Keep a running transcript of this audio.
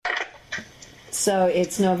So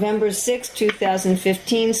it's November 6,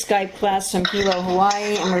 2015, Skype class from Hilo,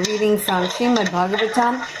 Hawaii, and we're reading from Srimad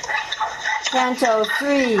Bhagavatam, Canto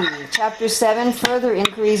 3, Chapter 7, Further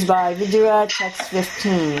Inquiries by Vidura, Text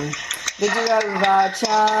 15. Vidura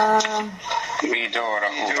Uvacha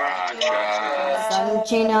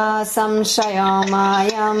Sanchina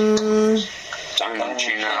Samshayamayam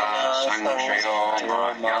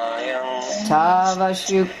Tava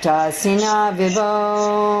Shukta Sina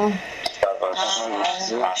Vibho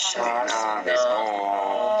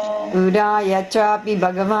Udayatrapi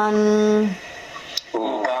Bhagavan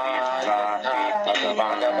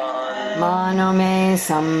Manome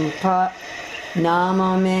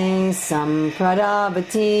Namome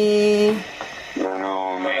Sampradavati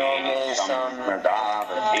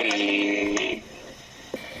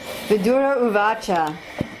Vidura Uvacha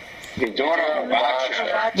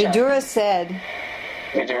Vidura said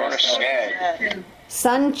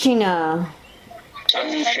Sanchina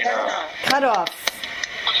cut off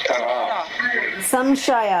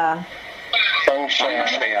Samshaya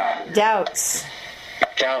doubts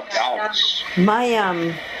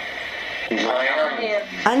Mayam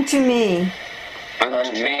unto me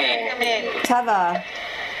Tava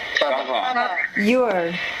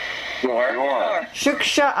your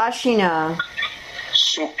Shuksha Ashina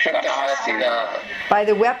by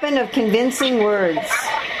the weapon of convincing words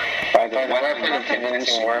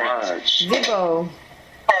Vibho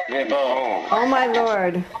O my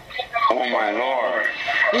Lord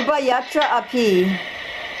Ubayatra Api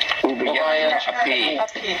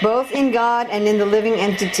both in God and in the living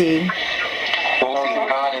entity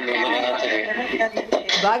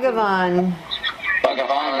Bhagavan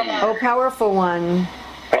O powerful one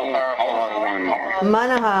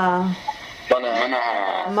Manaha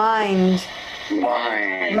mind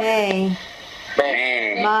may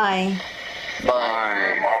my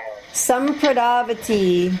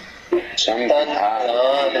Sampradavati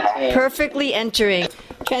perfectly entering.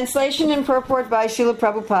 Translation and purport by Srila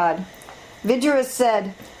Prabhupada. Vidura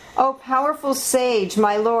said, O powerful sage,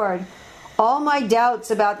 my Lord, all my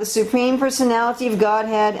doubts about the Supreme Personality of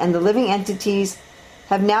Godhead and the living entities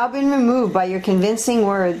have now been removed by your convincing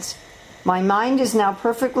words. My mind is now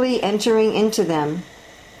perfectly entering into them.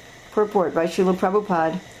 Purport by Srila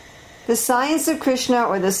Prabhupada. The science of Krishna,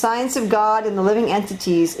 or the science of God and the living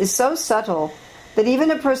entities, is so subtle that even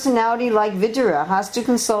a personality like Vidura has to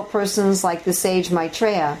consult persons like the sage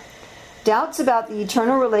Maitreya. Doubts about the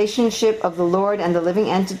eternal relationship of the Lord and the living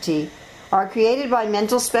entity are created by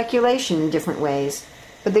mental speculation in different ways,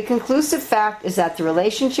 but the conclusive fact is that the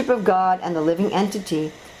relationship of God and the living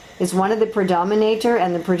entity is one of the predominator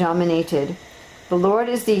and the predominated. The Lord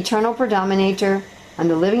is the eternal predominator, and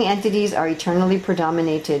the living entities are eternally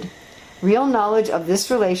predominated. Real knowledge of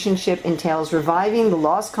this relationship entails reviving the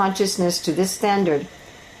lost consciousness to this standard,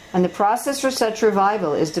 and the process for such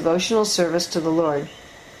revival is devotional service to the Lord.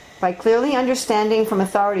 By clearly understanding from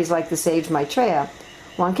authorities like the sage Maitreya,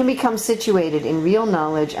 one can become situated in real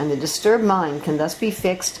knowledge, and the disturbed mind can thus be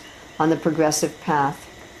fixed on the progressive path.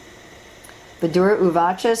 Vidura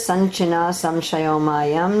Uvacha Sanchina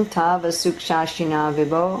Samshayomayam Tava Sukshashina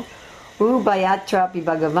Vibho Ubayatrapi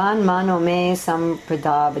Bhagavan Mano Me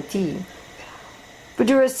Sampradavati.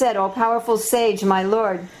 Vidura said, O powerful sage, my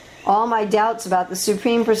Lord, all my doubts about the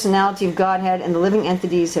Supreme Personality of Godhead and the living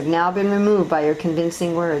entities have now been removed by your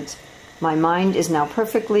convincing words. My mind is now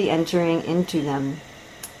perfectly entering into them.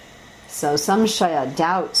 So, samshaya,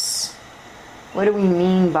 doubts. What do we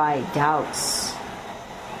mean by doubts?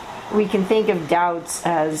 We can think of doubts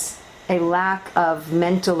as a lack of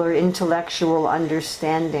mental or intellectual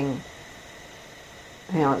understanding.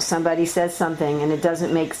 Somebody says something and it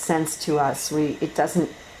doesn't make sense to us. It doesn't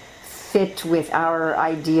fit with our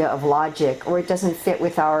idea of logic, or it doesn't fit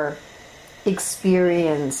with our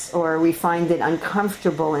experience, or we find it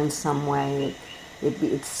uncomfortable in some way.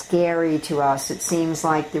 It's scary to us. It seems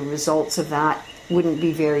like the results of that wouldn't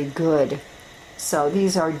be very good. So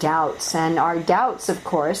these are doubts. And our doubts, of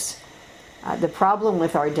course, the problem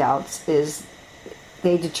with our doubts is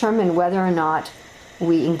they determine whether or not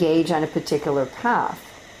we engage on a particular path.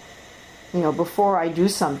 Before I do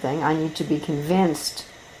something, I need to be convinced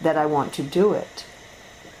that I want to do it.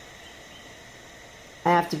 I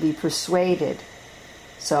have to be persuaded.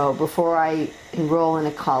 So before I enroll in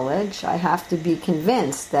a college, I have to be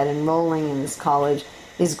convinced that enrolling in this college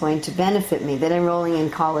is going to benefit me, that enrolling in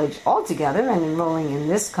college altogether and enrolling in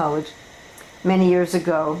this college. Many years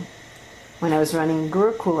ago, when I was running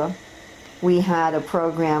Gurukula, we had a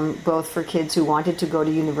program both for kids who wanted to go to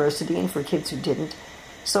university and for kids who didn't.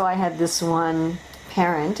 So I had this one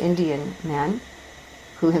parent, Indian man,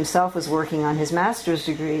 who himself was working on his master's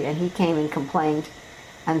degree, and he came and complained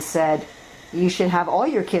and said, you should have all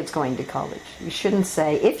your kids going to college. You shouldn't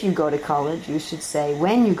say if you go to college, you should say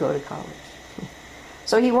when you go to college.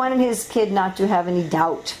 So he wanted his kid not to have any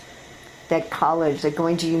doubt that college, that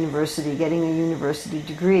going to university, getting a university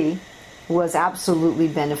degree was absolutely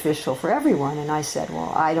beneficial for everyone. And I said,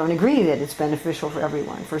 well, I don't agree that it's beneficial for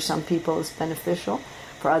everyone. For some people it's beneficial,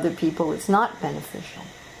 for other people it's not beneficial.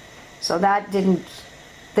 So that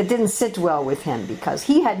didn't sit well with him, because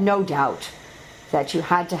he had no doubt that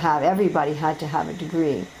everybody had to have a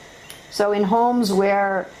degree. So in homes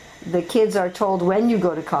where the kids are told when you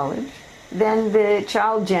go to college, then the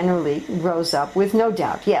child generally grows up with no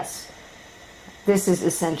doubt. Yes, this is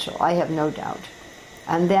essential. I have no doubt.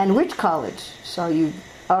 And then which college? So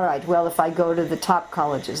all right, well, if I go to the top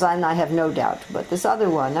colleges, then I have no doubt. But this other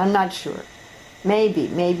one, I'm not sure. Maybe,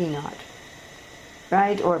 maybe not.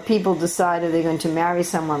 Right? Or people decide, are they going to marry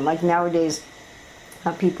someone? Like nowadays,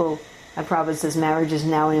 Prabhupada says marriage is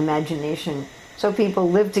now an imagination. So people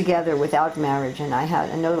live together without marriage. And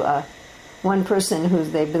I know one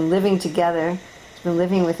person they've been living together, he's been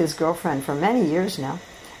living with his girlfriend for many years now.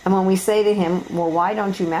 And when we say to him, well, why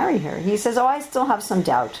don't you marry her? He says, oh, I still have some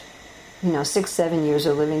doubt. 6-7 years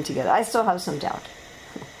of living together. I still have some doubt.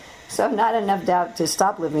 So not enough doubt to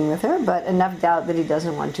stop living with her, but enough doubt that he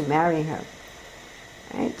doesn't want to marry her.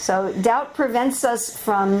 Right? So doubt prevents us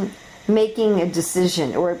from making a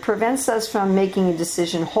decision, or it prevents us from making a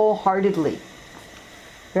decision wholeheartedly.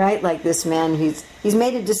 Right? Like this man, he's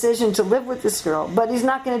made a decision to live with this girl, but he's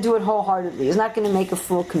not going to do it wholeheartedly. He's not going to make a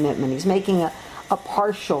full commitment. He's making a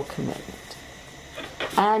partial commitment.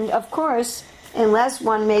 And of course, unless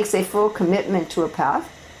one makes a full commitment to a path,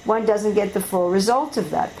 one doesn't get the full result of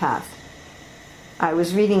that path. I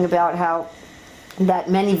was reading about how that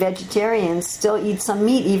many vegetarians still eat some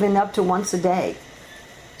meat, even up to once a day.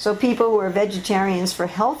 So people who are vegetarians for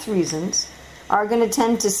health reasons are going to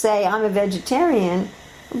tend to say, I'm a vegetarian,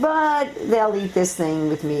 but they'll eat this thing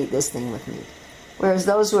with meat, this thing with meat. Whereas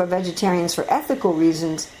those who are vegetarians for ethical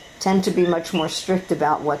reasons tend to be much more strict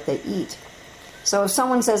about what they eat. So if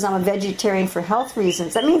someone says, I'm a vegetarian for health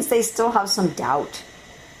reasons, that means they still have some doubt.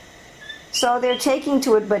 So they're taking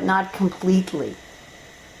to it, but not completely.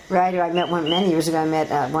 Right? Or many years ago, I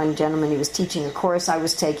met one gentleman, he was teaching a course I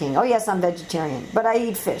was taking. Oh yes, I'm vegetarian, but I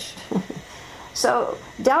eat fish. So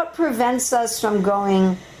doubt prevents us from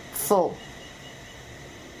going full.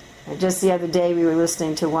 Just the other day, we were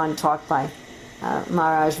listening to one talk by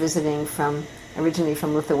Maharaj visiting originally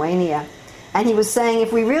from Lithuania. And he was saying,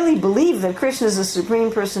 if we really believe that Krishna is the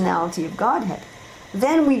Supreme Personality of Godhead,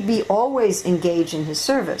 then we'd be always engaged in his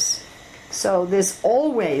service. So this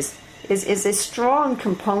always is a strong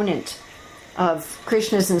component of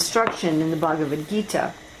Krishna's instruction in the Bhagavad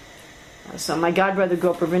Gita. So my godbrother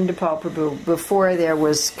Gopavindapal Prabhu, before there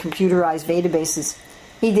was computerized databases,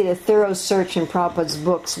 he did a thorough search in Prabhupada's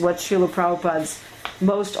books, what's Srila Prabhupada's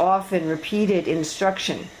most often repeated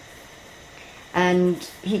instruction. And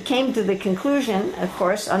he came to the conclusion, of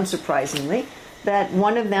course, unsurprisingly, that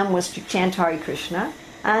one of them was to chant Hare Krishna,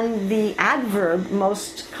 and the adverb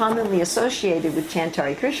most commonly associated with chant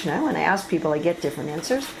Hare Krishna, when I ask people I get different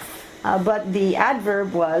answers, but the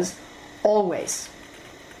adverb was always.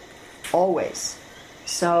 Always.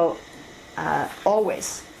 So,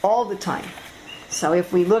 always. All the time. So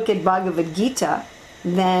if we look at Bhagavad Gita,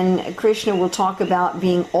 then Krishna will talk about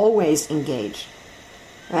being always engaged.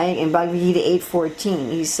 Right? In Bhagavad Gita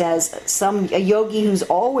 8:14, he says, a yogi who's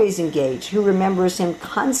always engaged, who remembers him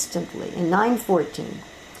constantly. In 9:14,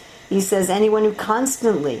 he says, anyone who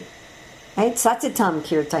constantly, right? Satatam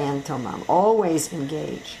kirtayanto mam, always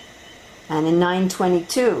engage. And in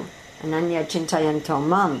 9:22, ananya chintayanto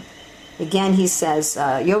mam, again he says,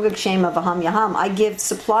 yogakshema vaham yaham, I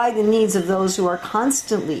supply the needs of those who are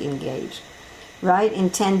constantly engaged. Right? In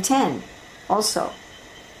 10:10, also,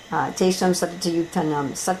 Tesham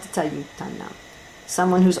satata yuktanam,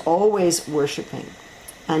 someone who's always worshipping.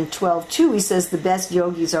 And 12:2, he says the best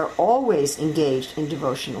yogis are always engaged in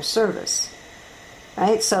devotional service.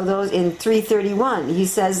 Right? So those in 3:31, he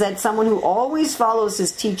says that someone who always follows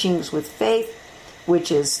his teachings with faith,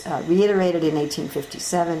 which is reiterated in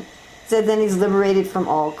 1857, said then he's liberated from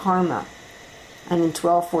all karma. And in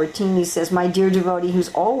 12:14, he says, my dear devotee who's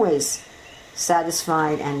always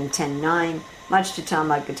satisfied. And in 10:9, Majchitam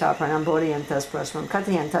Adgata Pranam Bodhiyantas Prasram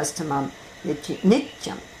Katayantas Tamam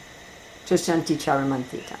Nityam Chushanti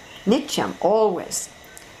Charamantita. Nityam, always.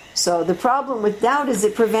 So the problem with doubt is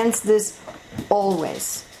it prevents this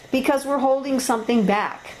always. Because we're holding something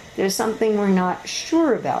back. There's something we're not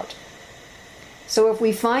sure about. So if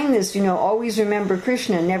we find this, always remember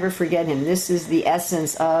Krishna, never forget him. This is the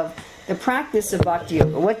essence of the practice of Bhakti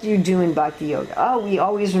Yoga. What do you do in Bhakti Yoga? Oh, we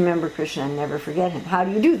always remember Krishna and never forget him. How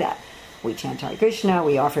do you do that? We chant Hare Krishna,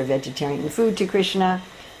 we offer vegetarian food to Krishna,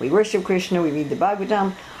 we worship Krishna, we read the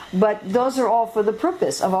Bhagavatam. But those are all for the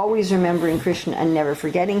purpose of always remembering Krishna and never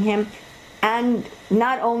forgetting him. And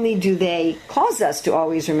not only do they cause us to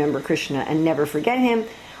always remember Krishna and never forget him,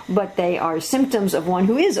 but they are symptoms of one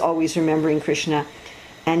who is always remembering Krishna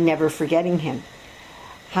and never forgetting him.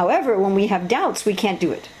 However, when we have doubts, we can't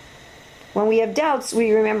do it. When we have doubts,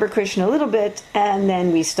 we remember Krishna a little bit and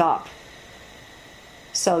then we stop.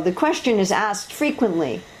 So the question is asked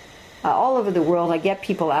frequently. All over the world, I get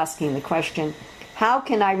people asking the question, how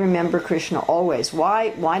can I remember Krishna always?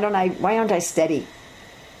 Why aren't I steady?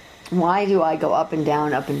 Why do I go up and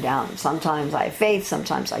down, up and down? Sometimes I have faith,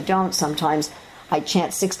 sometimes I don't. Sometimes I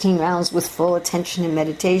chant 16 rounds with full attention and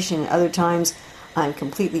meditation. Other times I'm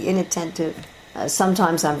completely inattentive.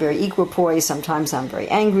 Sometimes I'm very equipoised. Sometimes I'm very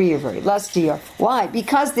angry or very lusty. Or why?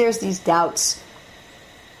 Because there's these doubts.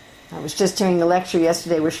 I was just hearing a lecture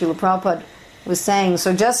yesterday where Srila Prabhupada was saying,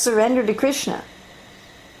 so just surrender to Krishna.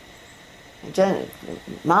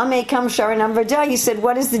 Mame kam sharanam vraja. He said,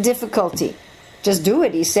 what is the difficulty? Just do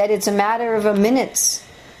it. He said, it's a matter of a minutes.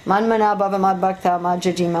 Manmana bhavamad bhakta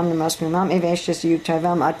majaji mam namaskri mam eveshtas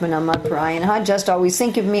yuktavam atmana mad parayana. Just always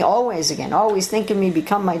think of me, always again. Always think of me,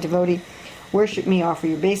 become my devotee. Worship me, offer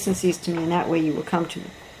your obeisances to me, and that way you will come to me.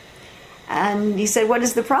 And he said, what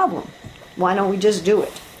is the problem? Why don't we just do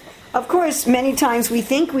it? Of course, many times we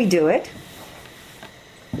think we do it.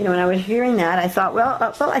 When I was hearing that, I thought,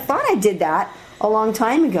 I thought I did that a long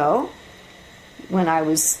time ago when I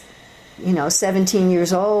was, 17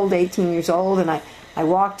 years old, 18 years old, and I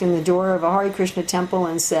walked in the door of a Hare Krishna temple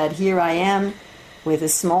and said, here I am with a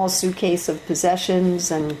small suitcase of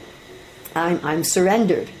possessions, and I'm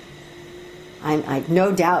surrendered. I've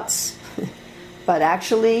no doubts. But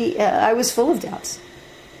actually, I was full of doubts.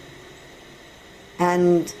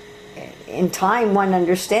 And in time, one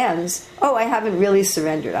understands, I haven't really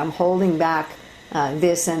surrendered. I'm holding back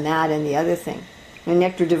this and that and the other thing. In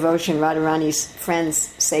Nectar Devotion, Radharani's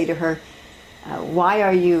friends say to her, why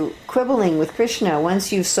are you quibbling with Krishna?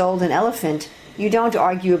 Once you've sold an elephant, you don't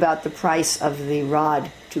argue about the price of the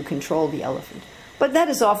rod to control the elephant. But that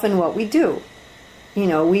is often what we do.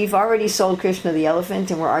 We've already sold Krishna the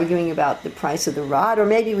elephant and we're arguing about the price of the rod, or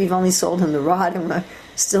maybe we've only sold him the rod and we're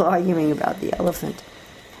still arguing about the elephant.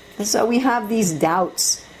 And so we have these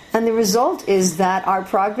doubts, and the result is that our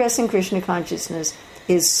progress in Krishna consciousness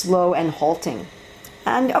is slow and halting.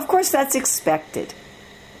 And of course that's expected.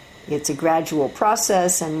 It's a gradual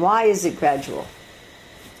process, and why is it gradual?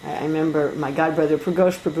 I remember my godbrother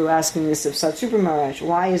Pragosh Prabhu asking this of Satsupra Maharaj,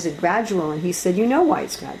 why is it gradual? And he said, you know why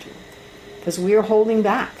it's gradual. Because we are holding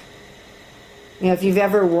back. If you've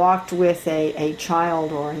ever walked with a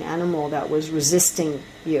child or an animal that was resisting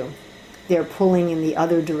you, they're pulling in the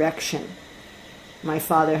other direction. My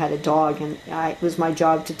father had a dog, and it was my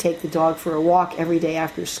job to take the dog for a walk every day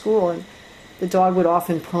after school, and the dog would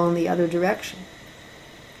often pull in the other direction.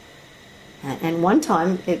 And one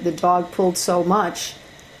time, the dog pulled so much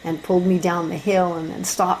and pulled me down the hill and then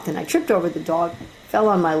stopped, and I tripped over the dog, fell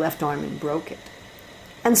on my left arm and broke it.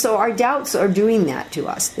 And so our doubts are doing that to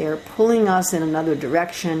us. They're pulling us in another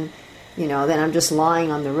direction. Then I'm just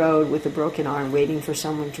lying on the road with a broken arm waiting for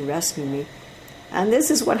someone to rescue me. And this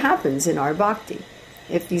is what happens in our bhakti.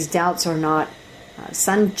 If these doubts are not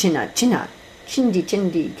sanchina,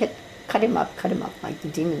 chindi, cut him up, like the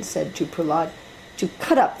demon said to Prahlad, to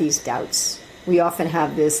cut up these doubts. We often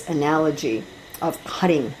have this analogy of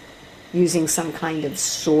cutting, using some kind of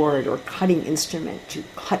sword or cutting instrument to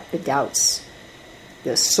cut the doubts.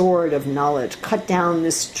 The sword of knowledge. Cut down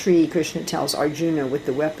this tree, Krishna tells Arjuna, with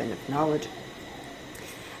the weapon of knowledge.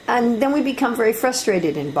 And then we become very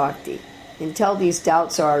frustrated in bhakti until these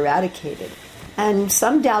doubts are eradicated. And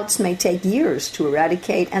some doubts may take years to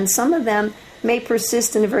eradicate, and some of them may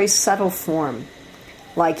persist in a very subtle form.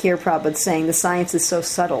 Like here Prabhupada saying, the science is so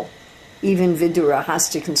subtle. Even Vidura has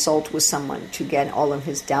to consult with someone to get all of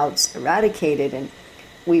his doubts eradicated. And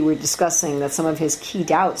we were discussing that some of his key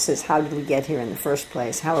doubts is, how did we get here in the first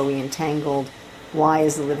place? How are we entangled? Why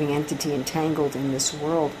is the living entity entangled in this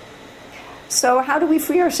world? So how do we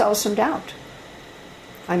free ourselves from doubt?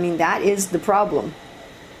 That is the problem.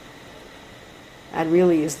 That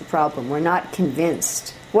really is the problem. We're not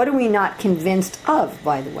convinced. What are we not convinced of,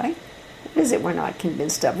 by the way? What is it we're not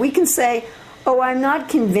convinced of? We can say, I'm not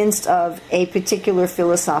convinced of a particular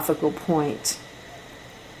philosophical point.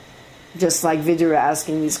 Just like Vidura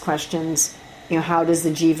asking these questions, how does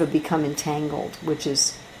the jiva become entangled? Which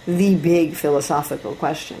is the big philosophical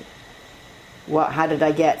question. How did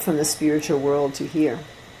I get from the spiritual world to here?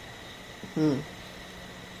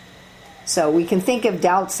 So we can think of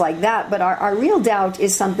doubts like that, but our real doubt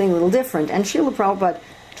is something a little different. And Srila Prabhupada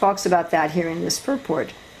talks about that here in this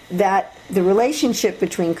purport, that the relationship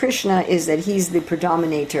between Krishna is that he's the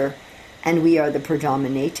predominator and we are the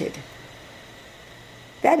predominated.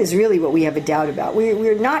 That is really what we have a doubt about.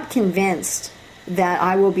 We're not convinced that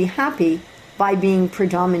I will be happy by being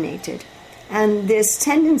predominated. And this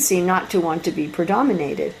tendency not to want to be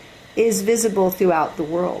predominated is visible throughout the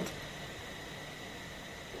world.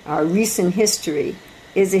 Our recent history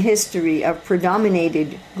is a history of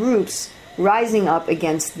predominated groups rising up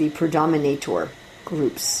against the predominator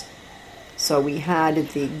groups. So we had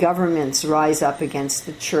the governments rise up against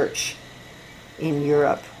the church in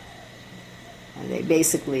Europe. And they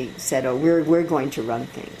basically said, oh, we're going to run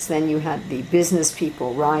things. Then you had the business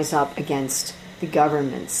people rise up against the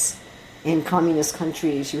governments. In communist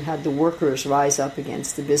countries, you had the workers rise up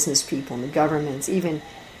against the business people and the governments. Even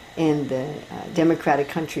in the democratic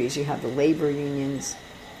countries, you have the labor unions.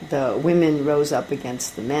 The women rose up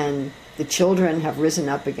against the men. The children have risen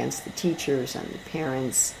up against the teachers and the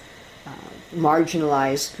parents.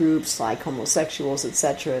 Marginalized groups like homosexuals,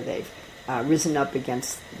 etc., they've risen up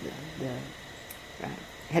against the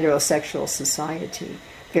heterosexual society.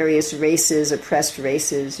 Various races, oppressed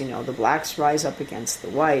races, the blacks rise up against the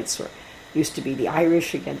whites, or used to be the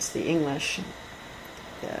Irish against the English,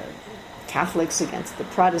 the Catholics against the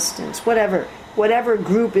Protestants, whatever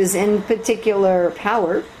group is in particular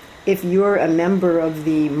power. If you're a member of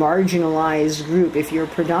the marginalized group, if you're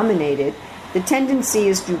predominated, the tendency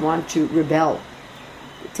is to want to rebel.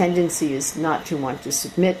 The tendency is not to want to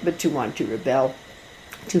submit, but to want to rebel,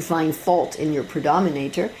 to find fault in your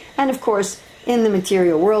predominator. And of course, in the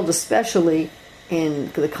material world, especially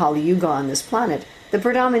in the Kali Yuga on this planet, the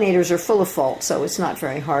predominators are full of fault, so it's not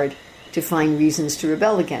very hard to find reasons to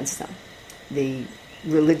rebel against them. The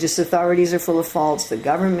religious authorities are full of faults, the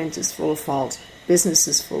government is full of faults, business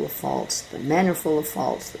is full of faults, the men are full of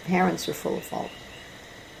faults, the parents are full of faults,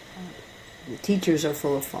 the teachers are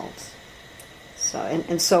full of faults, so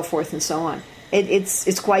and so forth and so on.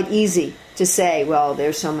 It's quite easy to say, well,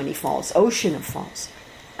 there's so many faults, ocean of faults,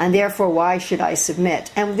 and therefore why should I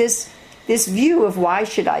submit? And this view of why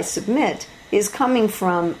should I submit is coming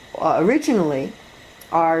from originally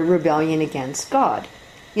our rebellion against God.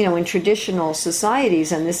 In traditional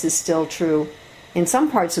societies, and this is still true in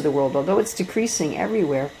some parts of the world, although it's decreasing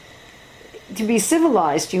everywhere, to be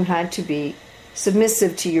civilized, you had to be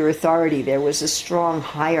submissive to your authority. There was a strong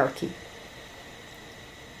hierarchy.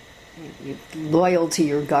 Loyal to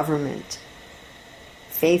your government,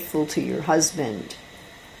 faithful to your husband,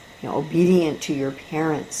 obedient to your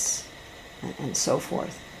parents, and so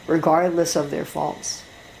forth, regardless of their faults.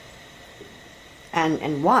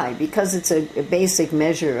 And why? Because it's a basic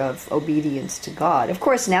measure of obedience to God. Of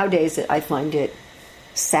course, nowadays I find it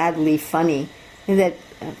sadly funny that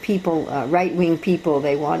people, right-wing people,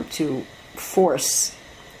 they want to force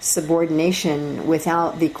subordination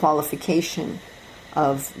without the qualification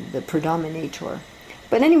of the predominator.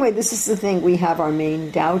 But anyway, this is the thing we have our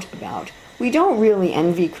main doubt about. We don't really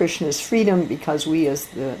envy Krishna's freedom because we as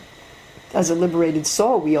a liberated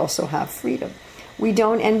soul, we also have freedom. We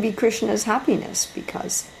don't envy Krishna's happiness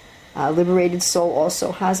because a liberated soul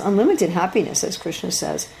also has unlimited happiness, as Krishna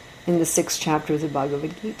says in the 6th chapter of the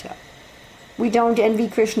Bhagavad Gita. We don't envy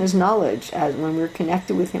Krishna's knowledge, as when we're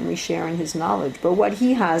connected with him we share in his knowledge. But what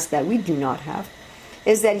he has that we do not have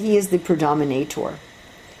is that he is the predominator.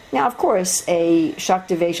 Now, of course, a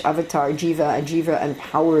Shaktivesh avatar, a jiva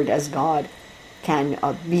empowered as God, can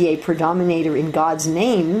be a predominator in God's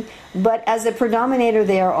name, but as a predominator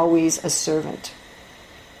they are always a servant.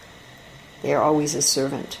 They are always a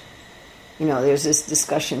servant. There's this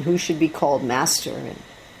discussion, who should be called master?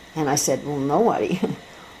 And I said, well, nobody.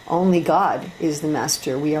 Only God is the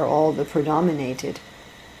master. We are all the predominated.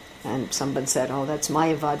 And someone said, oh, that's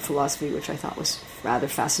Mayavad philosophy, which I thought was rather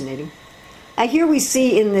fascinating. And here we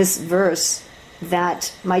see in this verse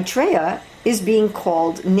that Maitreya is being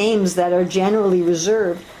called names that are generally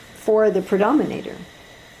reserved for the predominator.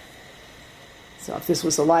 So if this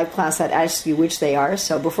was a live class, I'd ask you which they are.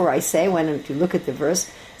 So before I say, why don't you look at the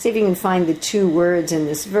verse, see if you can find the two words in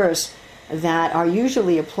this verse that are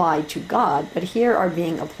usually applied to God, but here are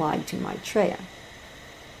being applied to Maitreya.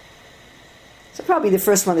 So probably the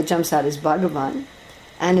first one that jumps out is Bhagavan.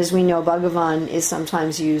 And as we know, Bhagavan is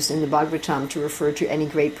sometimes used in the Bhagavatam to refer to any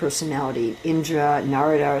great personality. Indra,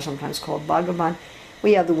 Narada are sometimes called Bhagavan.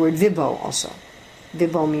 We have the word Vibho also.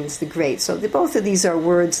 Vibho means the great. So both of these are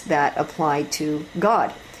words that apply to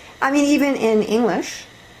God. I mean, even in English,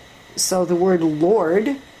 So the word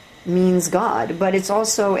Lord means God, but it's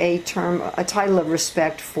also a term, a title of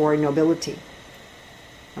respect for nobility.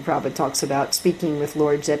 Prabhupada talks about speaking with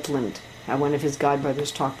Lord Zetland, how one of his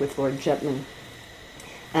godbrothers talked with Lord Zetland.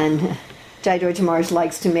 And Jayadvaita Maharaj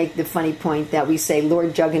likes to make the funny point that we say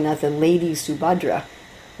Lord Jagannath and Lady Subhadra,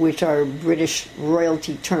 which are British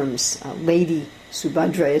royalty terms. Lady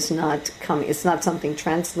Subhadra is it's not something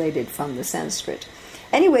translated from the Sanskrit.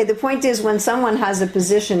 Anyway, the point is, when someone has a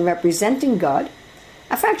position representing God,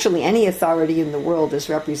 if actually any authority in the world is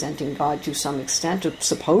representing God to some extent, or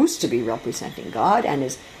supposed to be representing God,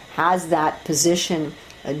 and has that position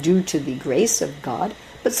due to the grace of God,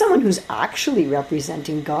 but someone who's actually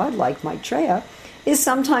representing God, like Maitreya, is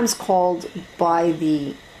sometimes called by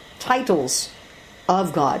the titles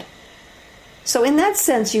of God. So in that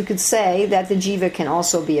sense, you could say that the jiva can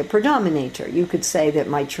also be a predominator. You could say that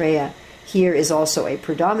Maitreya here is also a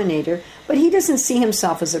predominator, but he doesn't see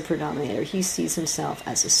himself as a predominator. He sees himself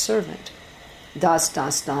as a servant. Das,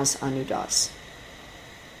 das, das, anudas.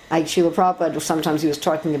 Like Srila Prabhupada, sometimes he was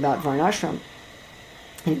talking about Varnashram,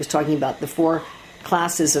 and he was talking about the 4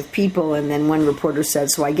 classes of people, and then one reporter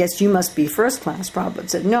said, so I guess you must be first class. Prabhupada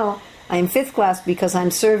said, no, I'm 5th class because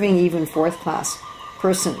I'm serving even 4th class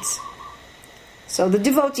persons. So the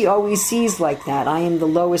devotee always sees like that. I am the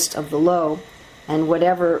lowest of the low, and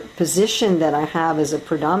whatever position that I have as a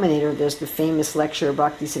predominator, there's the famous lecture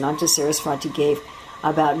Bhaktisiddhanta Saraswati gave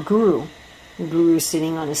about Guru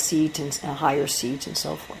sitting on a seat, and a higher seat, and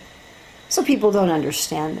so forth. So people don't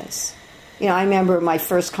understand this. I remember my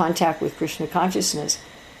first contact with Krishna consciousness,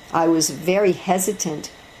 I was very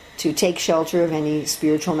hesitant to take shelter of any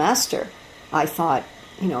spiritual master. I thought,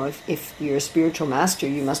 if you're a spiritual master,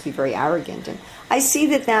 you must be very arrogant. And I see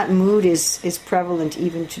that mood is prevalent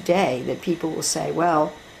even today, that people will say,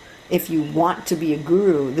 well, if you want to be a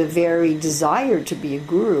guru, the very desire to be a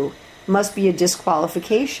guru must be a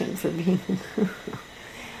disqualification for being a guru.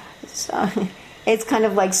 So it's kind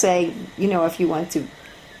of like saying, if you want to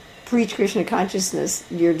preach Krishna consciousness,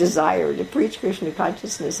 your desire to preach Krishna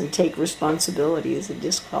consciousness and take responsibility is a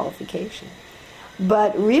disqualification.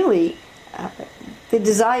 But really, the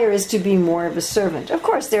desire is to be more of a servant. Of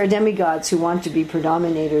course, there are demigods who want to be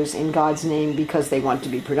predominators in God's name because they want to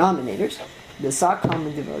be predominators, the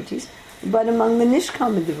Sakama devotees. But among the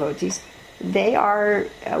Nishkama devotees, they are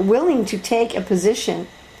willing to take a position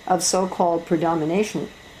of so-called predomination,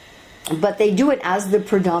 but they do it as the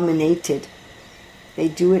predominated. They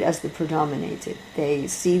do it as the predominated. They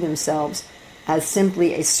see themselves as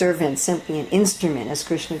simply a servant, simply an instrument. As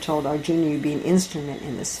Krishna told Arjuna, you be an instrument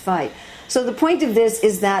in this fight. So the point of this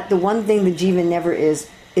is that the one thing the jiva never is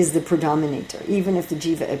the predominator. Even if the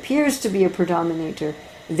jiva appears to be a predominator,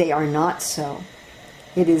 they are not so.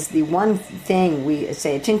 It is the one thing, we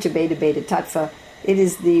say, Achinta Beta Beta Tattva, it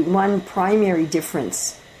is the one primary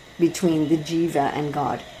difference between the jiva and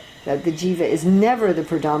God. That the jiva is never the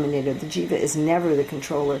predominator, the jiva is never the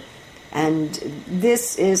controller. And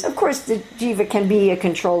this is, of course, the jiva can be a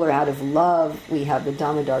controller out of love. We have the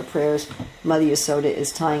Damodar prayers. Mother Yasoda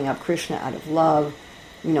is tying up Krishna out of love.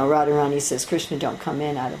 Radharani says, Krishna, don't come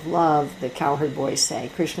in out of love. The cowherd boys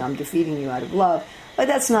say, Krishna, I'm defeating you out of love. But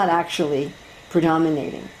that's not actually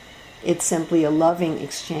predominating. It's simply a loving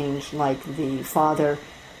exchange, like the father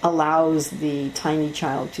allows the tiny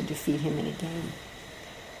child to defeat him in a game.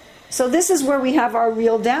 So this is where we have our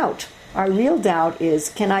real doubt. Our real doubt is,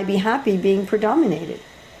 can I be happy being predominated?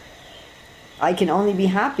 I can only be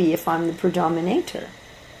happy if I'm the predominator.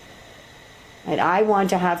 And I want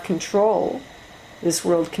to have control, this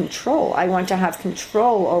world control. I want to have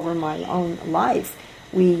control over my own life.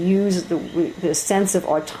 We use the sense of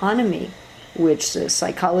autonomy, which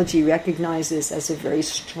psychology recognizes as a very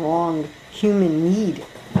strong human need.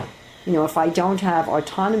 If I don't have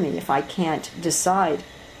autonomy, if I can't decide,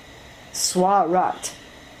 Swarat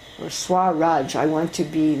or Swaraj, I want to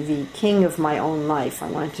be the king of my own life.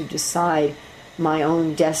 I want to decide my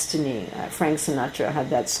own destiny. Frank Sinatra had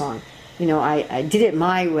that song. I did it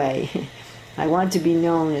my way. I want to be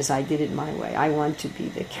known as I did it my way. I want to be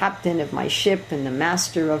the captain of my ship and the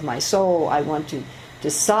master of my soul. I want to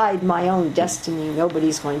decide my own destiny.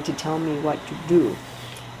 Nobody's going to tell me what to do.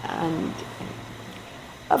 And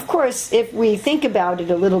of course, if we think about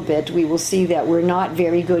it a little bit, we will see that we're not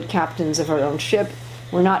very good captains of our own ship.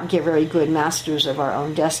 We're not very good masters of our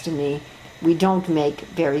own destiny. We don't make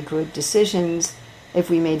very good decisions. If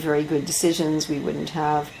we made very good decisions, we wouldn't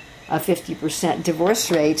have a 50%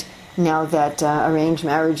 divorce rate now that arranged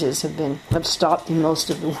marriages have stopped in most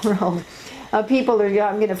of the world. People are,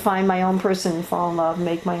 I'm going to find my own person, fall in love,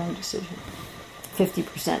 make my own decision.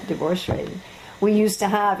 50% divorce rate. We used to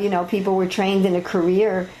have, people were trained in a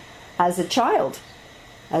career as a child,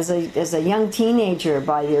 as a young teenager,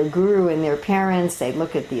 by their guru and their parents. They'd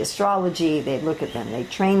look at the astrology, they'd look at them, they'd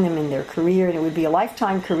train them in their career, and it would be a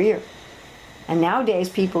lifetime career. And nowadays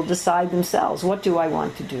people decide themselves, what do I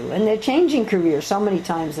want to do? And they're changing careers so many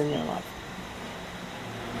times in their life.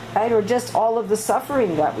 Right? Or just all of the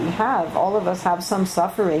suffering that we have. All of us have some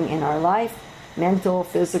suffering in our life, mental,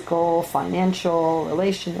 physical, financial,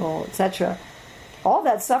 relational, etc. All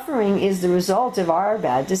that suffering is the result of our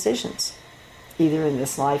bad decisions, either in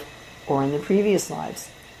this life or in the previous lives.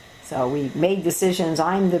 So we made decisions,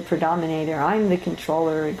 I'm the predominator, I'm the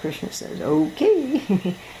controller, and Krishna says,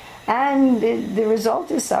 okay. And the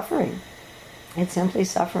result is suffering. It's simply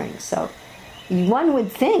suffering. So one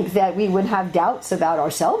would think that we would have doubts about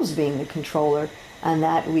ourselves being the controller, and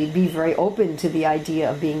that we'd be very open to the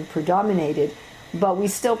idea of being predominated, but we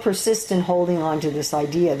still persist in holding on to this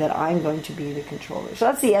idea that I'm going to be the controller. So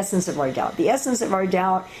that's the essence of our doubt. The essence of our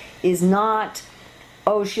doubt is not,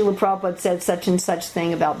 oh, Srila Prabhupada said such and such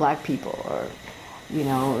thing about black people, or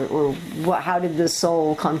how did the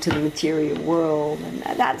soul come to the material world? And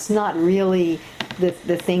that's not really the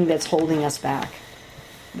thing that's holding us back.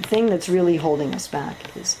 The thing that's really holding us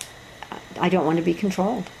back is, I don't want to be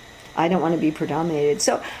controlled. I don't want to be predominated.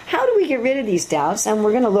 So how do we get rid of these doubts? And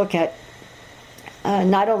we're going to look at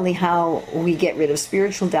not only how we get rid of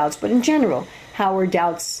spiritual doubts, but in general, how are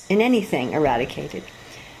doubts in anything eradicated.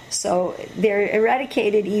 So they're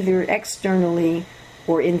eradicated either externally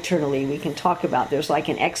or internally. We can talk about there's like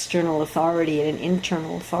an external authority and an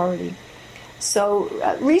internal authority.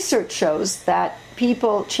 So research shows that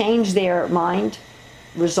people change their mind,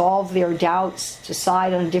 resolve their doubts,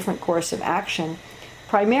 decide on a different course of action,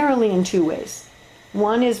 primarily in two ways.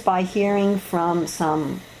 One is by hearing from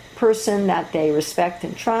some person that they respect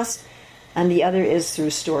and trust, and the other is through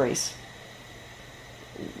stories.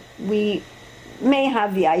 We may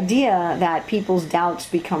have the idea that people's doubts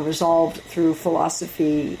become resolved through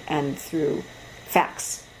philosophy and through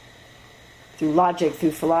facts, through logic,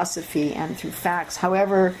 through philosophy, and through facts.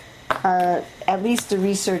 However, at least the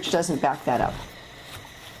research doesn't back that up.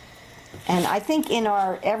 And I think in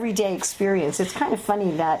our everyday experience, it's kind of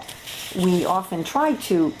funny that we often try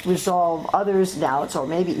to resolve others' doubts, or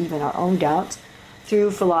maybe even our own doubts,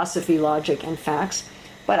 through philosophy, logic, and facts.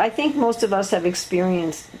 But I think most of us have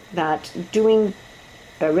experienced that doing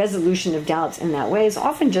a resolution of doubts in that way is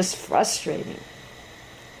often just frustrating.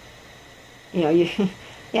 You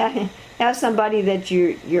have somebody that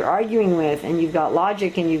you're arguing with, and you've got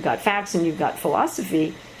logic, and you've got facts, and you've got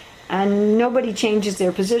philosophy, and nobody changes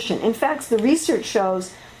their position. In fact, the research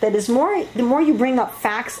shows that the more you bring up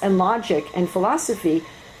facts and logic and philosophy,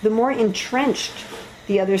 the more entrenched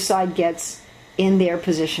the other side gets in their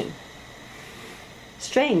position.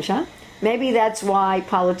 Strange, huh? Maybe that's why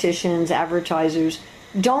politicians, advertisers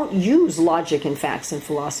don't use logic and facts and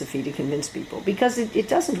philosophy to convince people, because it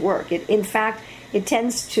doesn't work. In fact, it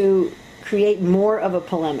tends to create more of a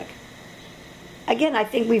polemic. Again, I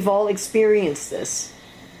think we've all experienced this.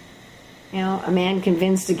 A man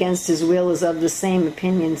convinced against his will is of the same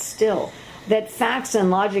opinion still. That facts and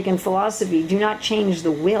logic and philosophy do not change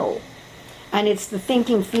the will. And it's the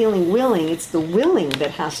thinking, feeling, willing. It's the willing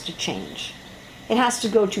that has to change. It has to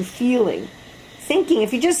go to feeling. Thinking,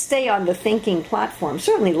 if you just stay on the thinking platform,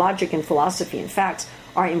 certainly logic and philosophy and facts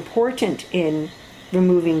are important in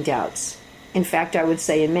removing doubts. In fact, I would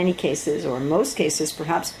say in many cases, or in most cases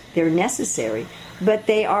perhaps, they're necessary. But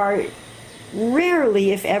they are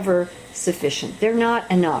rarely, if ever, sufficient. They're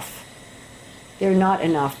not enough. They're not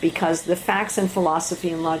enough because the facts and philosophy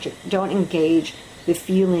and logic don't engage the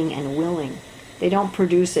feeling and willing. They don't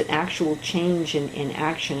produce an actual change in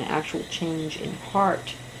action, an actual change in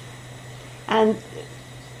heart. And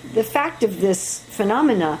the fact of this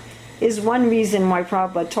phenomena is one reason why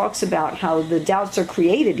Prabhupada talks about how the doubts are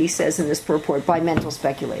created, he says in this purport, by mental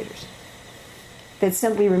speculators. That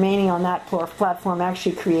simply remaining on that platform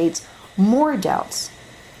actually creates more doubts.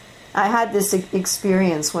 I had this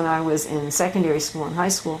experience when I was in secondary school and high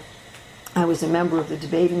school. I was a member of the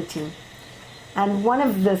debating team. And one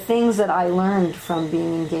of the things that I learned from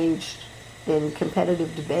being engaged in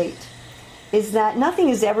competitive debate is that nothing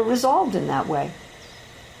is ever resolved in that way.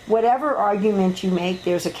 Whatever argument you make,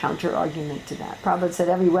 there's a counter-argument to that. Prabhupada said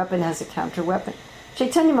every weapon has a counter-weapon.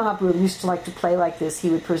 Chaitanya Mahaprabhu used to like to play like this. He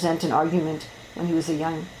would present an argument when he was a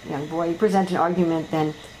young boy. He'd present an argument,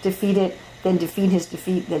 then defeat it, then defeat his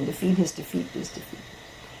defeat, then defeat his defeat, his defeat.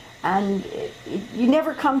 And you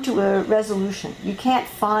never come to a resolution. You can't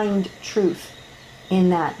find truth in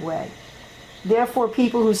that way. Therefore,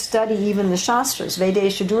 people who study even the Shastras,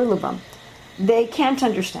 Vedesha Durlabham, they can't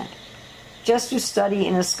understand. Just to study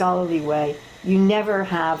in a scholarly way you never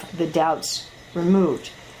have the doubts removed.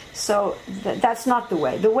 So that's not the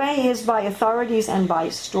way. The way is by authorities and by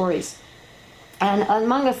stories. And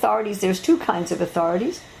among authorities, there's two kinds of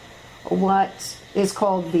authorities. What is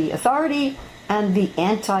called the authority and the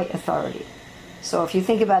anti-authority. So if you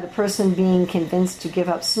think about a person being convinced to give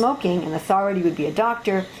up smoking, an authority would be a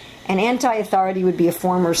doctor, an anti-authority would be a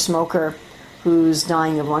former smoker who's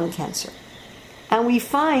dying of lung cancer. And we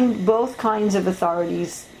find both kinds of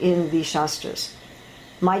authorities in the Shastras.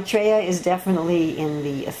 Maitreya is definitely in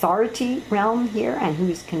the authority realm here, and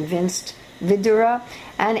who's convinced Vidura.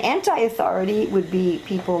 And anti-authority would be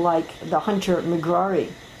people like the hunter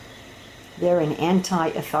Migrari. They're an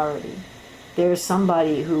anti-authority. There's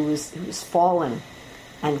somebody who's fallen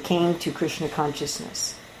and came to Krishna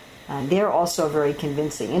consciousness. And they're also very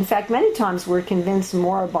convincing. In fact, many times we're convinced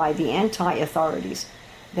more by the anti-authorities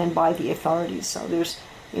than by the authorities. So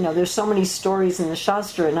there's so many stories in the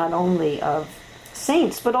Shastra, not only of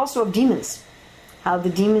saints, but also of demons. How the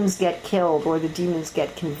demons get killed or the demons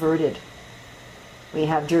get converted. We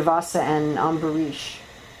have Durvasa and Ambarish.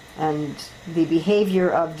 And the behavior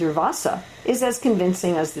of Durvasa is as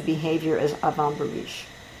convincing as the behavior of Ambarish.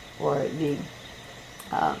 Or the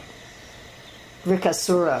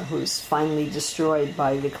Vrikasura, who's finally destroyed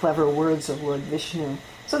by the clever words of Lord Vishnu.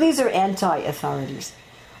 So these are anti-authorities.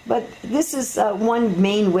 But this is one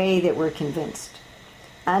main way that we're convinced.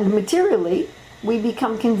 And materially, we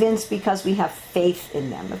become convinced because we have faith in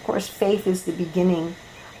them. Of course, faith is the beginning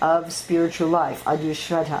of spiritual life,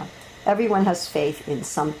 Adhyashraddha. Everyone has faith in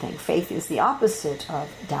something. Faith is the opposite of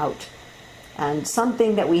doubt. And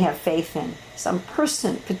something that we have faith in, some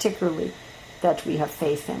person particularly that we have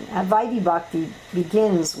faith in. Vaidhi Bhakti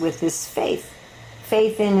begins with this faith.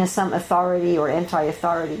 Faith in some authority or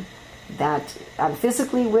anti-authority that I'm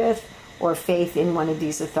physically with, or faith in one of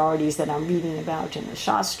these authorities that I'm reading about in the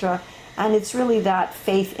Shastra. And it's really that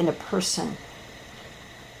faith in a person.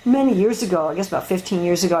 Many years ago, I guess about 15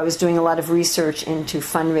 years ago, I was doing a lot of research into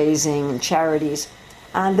fundraising and charities.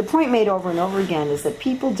 And the point made over and over again is that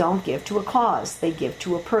people don't give to a cause, they give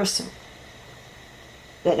to a person.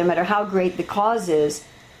 That no matter how great the cause is,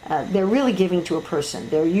 they're really giving to a person.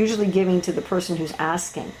 They're usually giving to the person who's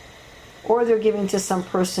asking. Or they're giving to some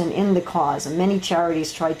person in the cause. And many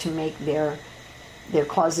charities try to make their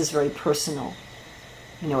causes very personal.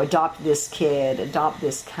 Adopt this kid, adopt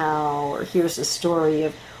this cow, or here's a story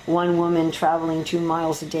of one woman traveling 2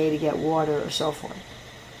 miles a day to get water, or so forth.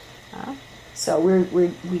 So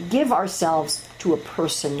we give ourselves to a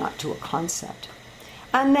person, not to a concept.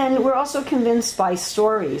 And then we're also convinced by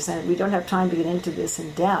stories, and we don't have time to get into this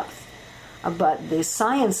in depth, but the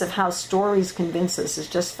science of how stories convince us is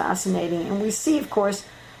just fascinating. And we see, of course,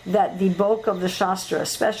 that the bulk of the Shastra,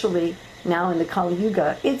 especially now in the Kali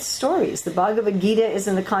Yuga, it's stories. The Bhagavad Gita is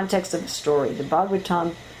in the context of a story. The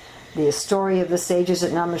Bhagavatam, the story of the sages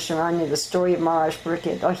at Naimisharanya, the story of Maharaj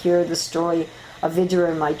Parikshit, here the story of Vidura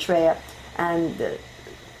and Maitreya. And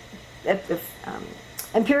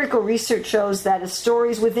empirical research shows that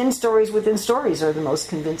stories within stories within stories are the most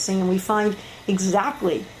convincing, and we find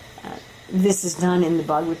exactly this is done in the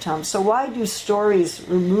Bhagavatam. So why do stories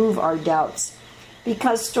remove our doubts?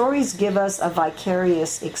 Because stories give us a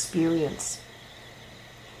vicarious experience.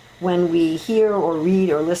 When we hear or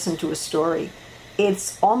read or listen to a story,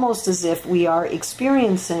 it's almost as if we are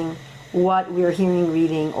experiencing what we're hearing,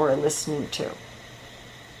 reading, or listening to.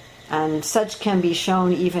 And such can be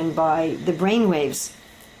shown even by the brainwaves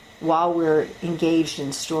while we're engaged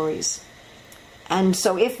in stories. And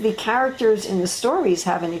so if the characters in the stories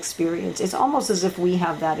have an experience, it's almost as if we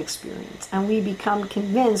have that experience. And we become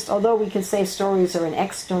convinced, although we can say stories are an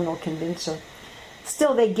external convincer,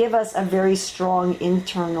 still they give us a very strong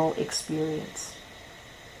internal experience.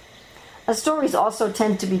 Stories also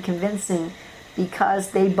tend to be convincing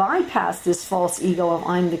because they bypass this false ego of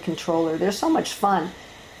I'm the controller. They're so much fun.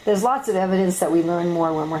 There's lots of evidence that we learn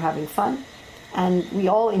more when we're having fun. And we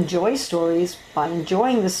all enjoy stories. By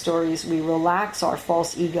enjoying the stories, we relax our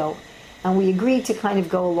false ego. And we agree to kind of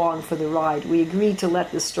go along for the ride. We agree to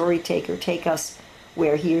let the story taker take us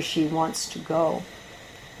where he or she wants to go.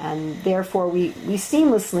 And therefore, we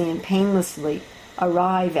seamlessly and painlessly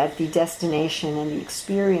arrive at the destination and the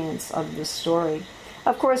experience of the story.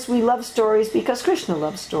 Of course, we love stories because Krishna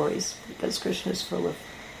loves stories, because Krishna is full of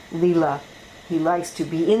Leela. He likes to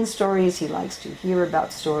be in stories, he likes to hear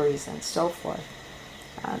about stories, and so forth.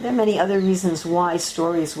 There are many other reasons why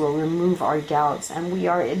stories will remove our doubts, and we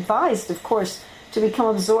are advised, of course, to become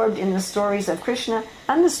absorbed in the stories of Krishna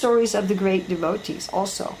and the stories of the great devotees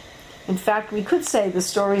also. In fact, we could say the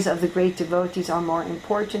stories of the great devotees are more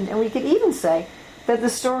important, and we could even say that the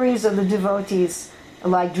stories of the devotees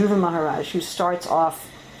like Dhruva Maharaj, who starts off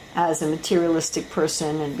as a materialistic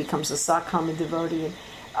person and becomes a Sakama devotee,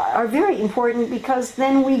 are very important because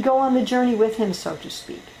then we go on the journey with him, so to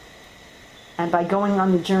speak. And by going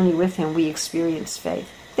on the journey with him, we experience faith.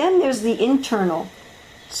 Then there's the internal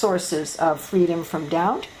sources of freedom from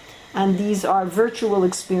doubt, and these are virtual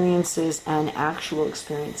experiences and actual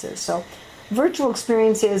experiences. So virtual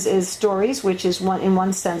experiences is stories, which is in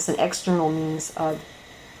one sense an external means of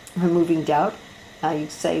removing doubt.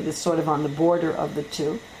 You'd say that's sort of on the border of the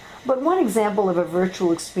two. But one example of a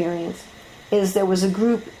virtual experience is there was a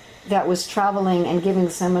group that was traveling and giving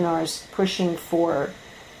seminars pushing for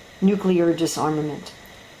nuclear disarmament.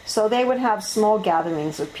 So they would have small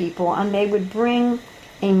gatherings of people, and they would bring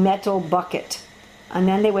a metal bucket, and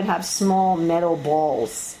then they would have small metal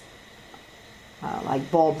balls,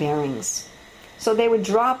 like ball bearings. So they would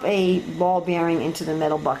drop a ball bearing into the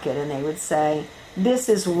metal bucket, and they would say, "This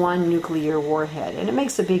is one nuclear warhead," and it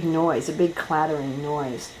makes a big noise, a big clattering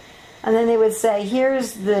noise. And then they would say,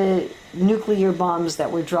 "Here's the nuclear bombs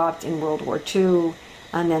that were dropped in World War II,"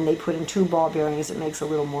 and then they put in 2 ball bearings, it makes a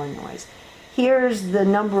little more noise. "Here's the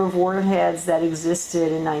number of warheads that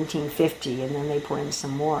existed in 1950, and then they put in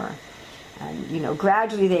some more. And,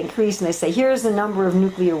 gradually they increase, and they say, "Here's the number of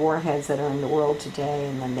nuclear warheads that are in the world today,"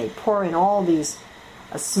 and then they pour in all these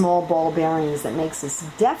small ball bearings that makes this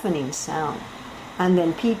deafening sound. And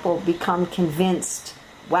then people become convinced,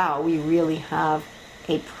 wow, we really have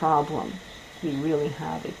a problem. We really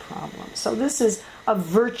have a problem. So this is a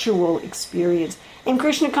virtual experience. In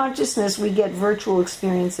Krishna consciousness, we get virtual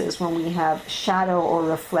experiences when we have shadow or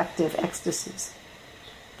reflective ecstasies.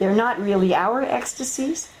 They're not really our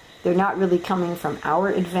ecstasies. They're not really coming from our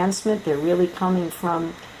advancement. They're really coming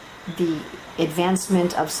from the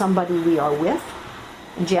advancement of somebody we are with,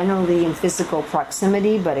 generally in physical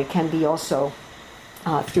proximity, but it can be also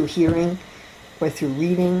through hearing or through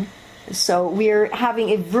reading. So we're having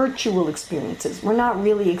a virtual experiences. We're not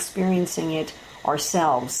really experiencing it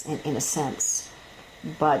ourselves in a sense,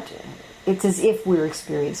 but it's as if we're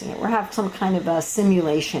experiencing it. We're having some kind of a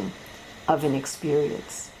simulation of an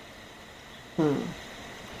experience.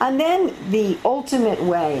 And then the ultimate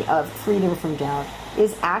way of freedom from doubt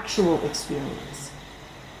is actual experience.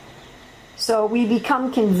 So we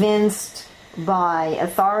become convinced by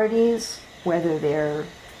authorities, whether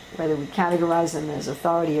we categorize them as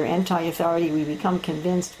authority or anti-authority. We become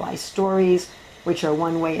convinced by stories, which are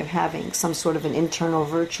one way of having some sort of an internal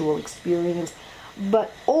virtual experience.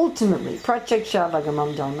 But ultimately, pratyaksha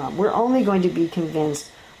vagamam dharmam, we're only going to be convinced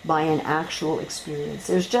by an actual experience.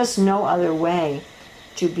 There's just no other way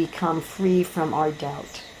to become free from our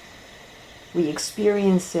doubt. We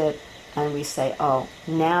experience it and we say, oh,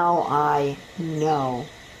 now I know.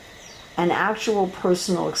 An actual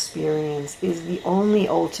personal experience is the only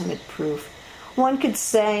ultimate proof. One could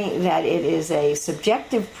say that it is a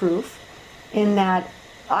subjective proof in that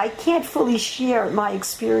I can't fully share my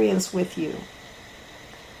experience with you.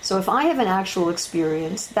 So if I have an actual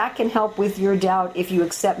experience, that can help with your doubt if you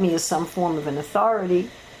accept me as some form of an authority.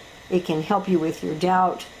 It can help you with your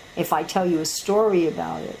doubt if I tell you a story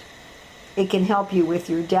about it. It can help you with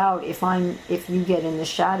your doubt if you get in the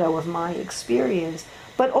shadow of my experience.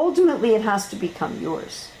 But ultimately it has to become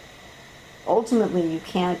yours. Ultimately you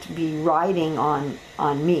can't be riding on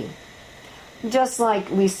me. Just like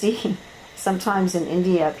we see sometimes in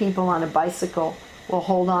India, people on a bicycle will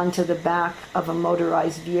hold on to the back of a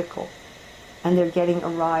motorized vehicle, and they're getting a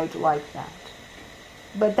ride like that.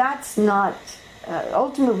 But that's not,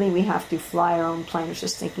 ultimately we have to fly our own plane. I was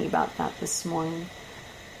just thinking about that this morning.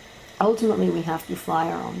 Ultimately we have to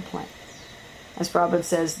fly our own plane. As Prabhupada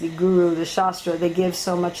says, the Guru, the Shastra, they give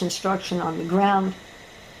so much instruction on the ground,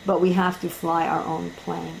 but we have to fly our own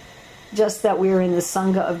plane. Just that we're in the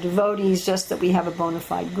Sangha of devotees, just that we have a bona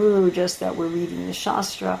fide Guru, just that we're reading the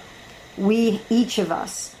Shastra, each of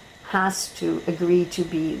us has to agree to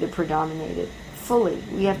be the predominated fully.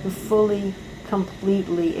 We have to fully,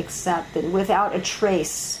 completely accept it without a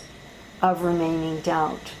trace of remaining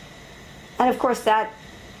doubt. And of course that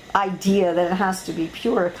idea that it has to be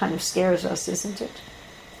pure kind of scares us, isn't it?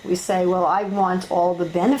 We say, well, I want all the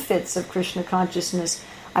benefits of Krishna consciousness.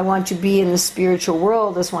 I want to be in the spiritual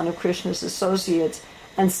world as one of Krishna's associates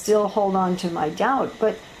and still hold on to my doubt.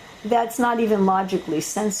 But that's not even logically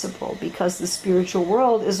sensible, because the spiritual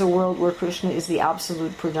world is a world where Krishna is the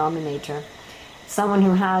absolute predominator. Someone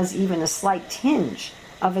who has even a slight tinge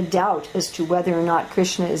of a doubt as to whether or not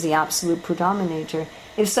Krishna is the absolute predominator,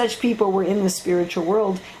 if such people were in the spiritual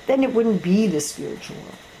world, then it wouldn't be the spiritual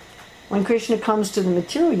world. When Krishna comes to the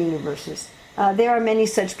material universes, there are many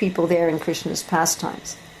such people there in Krishna's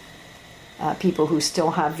pastimes. people who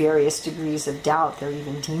still have various degrees of doubt. They're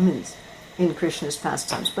even demons in Krishna's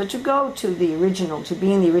pastimes. But to go to the original, to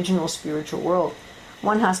be in the original spiritual world,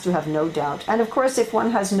 one has to have no doubt. And of course, if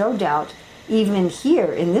one has no doubt, even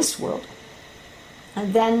here in this world,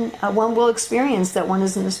 and then one will experience that one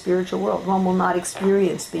is in the spiritual world. One will not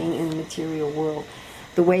experience being in the material world.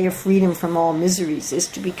 The way of freedom from all miseries is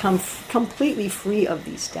to become completely free of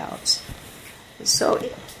these doubts. So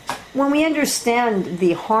when we understand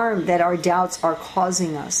the harm that our doubts are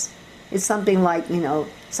causing us, it's something like,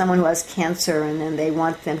 someone who has cancer and then they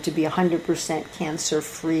want them to be 100% cancer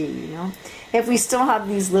free, If we still have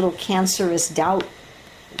these little cancerous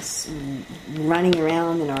doubts running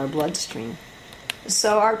around in our bloodstream,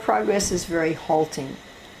 so our progress is very halting.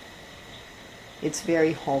 It's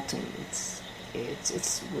very halting.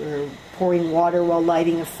 We're pouring water while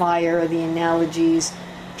lighting a fire, the analogies,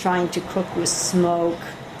 trying to cook with smoke,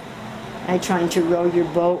 trying to row your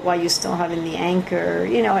boat while you're still having the anchor,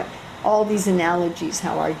 all these analogies,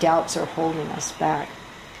 how our doubts are holding us back.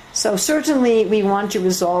 So certainly we want to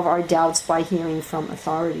resolve our doubts by hearing from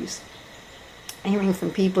authorities, hearing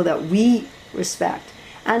from people that we respect.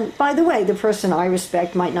 And by the way, the person I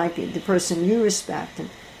respect might not be the person you respect. And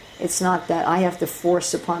it's not that I have to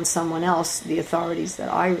force upon someone else the authorities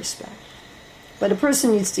that I respect. But a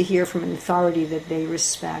person needs to hear from an authority that they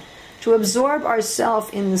respect, to absorb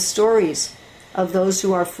ourselves in the stories of those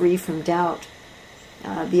who are free from doubt.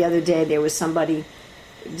 The other day there was somebody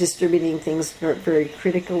distributing things very, very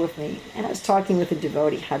critical of me. And I was talking with a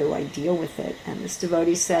devotee, how do I deal with it? And this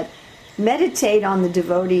devotee said, meditate on the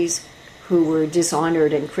devotees who were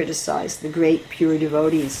dishonored and criticized, the great pure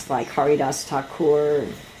devotees like Haridas Thakur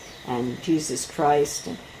and Jesus Christ,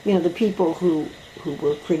 and the people who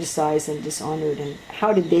were criticized and dishonored, and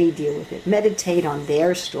how did they deal with it? Meditate on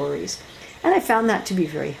their stories. And I found that to be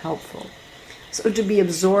very helpful. So to be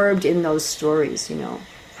absorbed in those stories,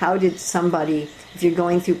 how did somebody, if you're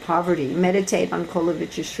going through poverty, meditate on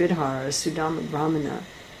Kolovitcha Sridhar or Sudama Brahmana,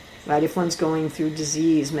 right? If one's going through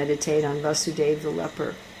disease, meditate on Vasudeva the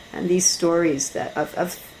leper. And these stories that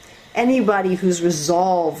of anybody who's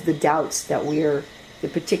resolved the doubts that the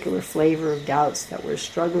particular flavor of doubts that we're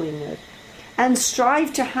struggling with. And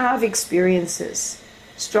strive to have experiences.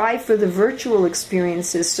 Strive for the virtual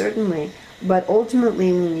experiences, certainly, but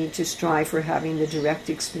ultimately we need to strive for having the direct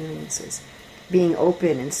experiences. Being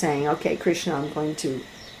open and saying, okay, Krishna, I'm going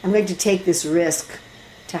to take this risk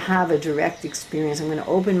to have a direct experience. I'm going to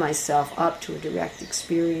open myself up to a direct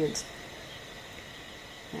experience.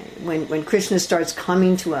 When Krishna starts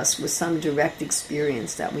coming to us with some direct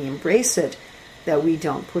experience, that we embrace it, that we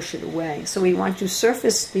don't push it away. So we want to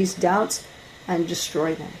surface these doubts and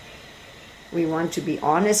destroy them. We want to be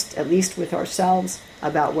honest, at least with ourselves,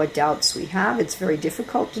 about what doubts we have. It's very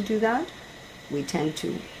difficult to do that. We tend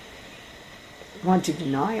to want to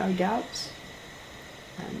deny our doubts,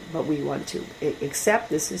 but we want to accept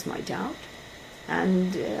this is my doubt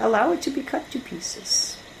and allow it to be cut to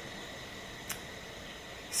pieces.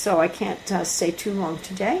 So I can't stay too long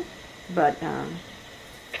today, but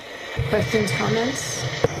questions, comments?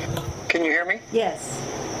 Can you hear me? Yes.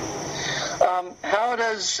 How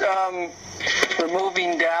does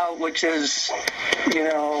removing doubt, which is,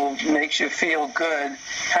 makes you feel good,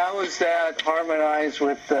 how is that harmonized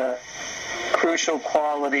with the crucial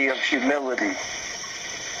quality of humility?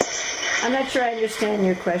 I'm not sure I understand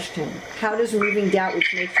your question. How does removing doubt,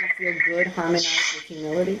 which makes you feel good, harmonize with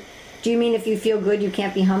humility? Do you mean if you feel good, you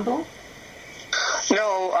can't be humble?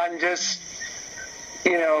 No, I'm just,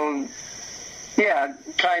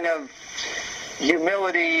 kind of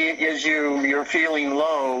humility is you're feeling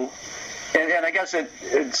low. And I guess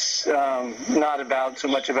it's not so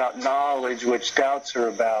much about knowledge, which doubts are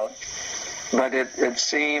about, but it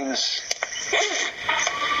seems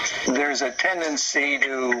there's a tendency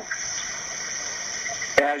to,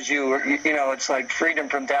 as it's like freedom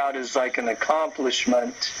from doubt is like an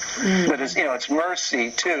accomplishment, but it's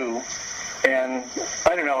mercy too. And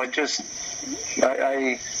I don't know,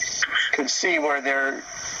 I could see where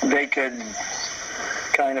they could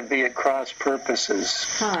kind of be at cross purposes.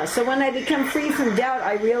 So when I become free from doubt,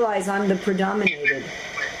 I realize I'm the predominated.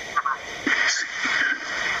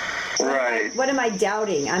 Right. What am I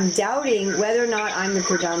doubting? I'm doubting whether or not I'm the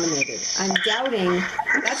predominated. I'm doubting,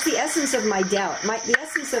 that's the essence of my doubt. The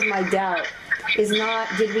essence of my doubt is not,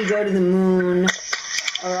 did we go to the moon,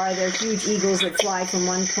 or are there huge eagles that fly from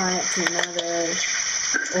one planet to another,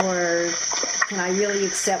 or can I really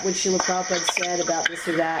accept what Srila Prabhupada said about this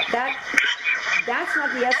or that? That's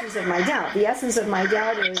not the essence of my doubt. The essence of my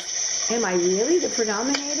doubt is, am I really the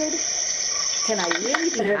predominated? Can I really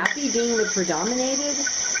be happy being the predominated?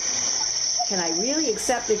 can I really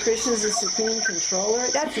accept that Krishna is the supreme controller?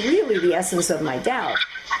 That's really the essence of my doubt.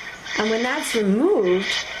 And when that's removed,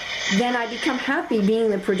 then I become happy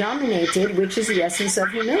being the predominated, which is the essence of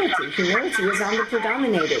humility. Humility is on the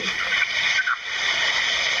predominated.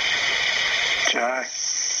 Jai.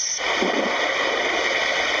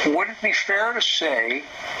 Would it be fair to say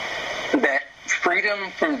that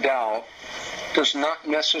freedom from doubt does not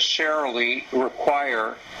necessarily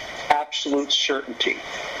require absolute certainty?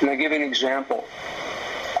 And I'll give you an example.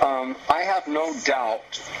 I have no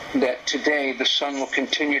doubt that today the sun will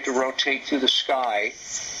continue to rotate through the sky,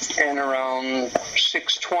 and around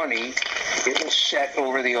 6:20 it will set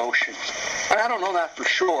over the ocean. And I don't know that for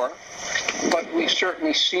sure, but we've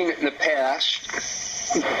certainly seen it in the past,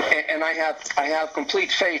 and I have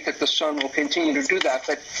complete faith that the sun will continue to do that,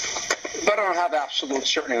 but I don't have absolute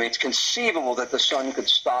certainty. I mean, it's conceivable that the sun could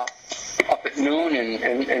stop up at noon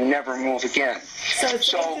and never move again. So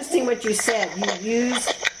it's interesting what you said. You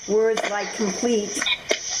use words like complete,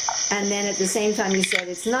 and then at the same time you said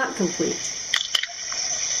it's not complete.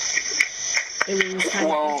 It was kind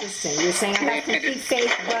of interesting. You're saying I have complete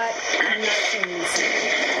faith, but I'm not totally certain.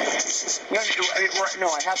 No,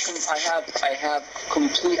 I have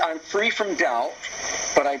complete. I'm free from doubt,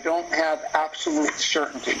 but I don't have absolute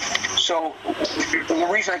certainty. So the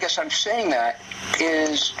reason I guess I'm saying that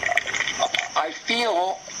is I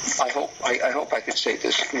feel. I hope I could say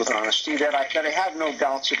this with honesty, that I have no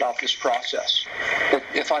doubts about this process. That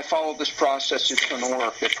if I follow this process, it's going to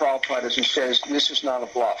work. That Prabhupada, as he says, this is not a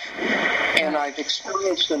bluff. And I've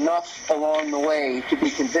experienced enough along the way to be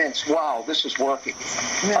convinced, wow, this is working.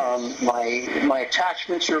 My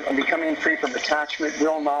attachments I'm becoming free from attachment.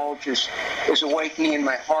 Real knowledge is awakening in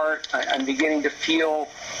my heart. I'm beginning to feel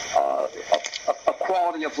a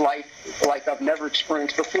quality of life like I've never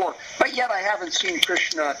experienced before. But yet I haven't seen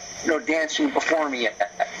Krishna, dancing before me yet.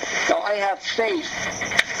 Now I have faith.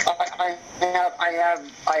 I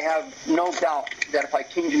have no doubt that if I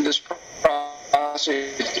continue this process,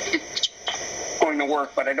 it's going to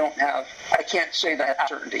work. But I can't say that with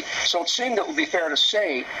certainty. So it seemed it would be fair to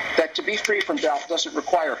say that to be free from doubt doesn't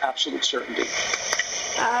require absolute certainty.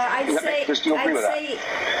 I'd say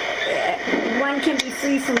one can be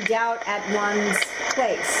free from doubt at one's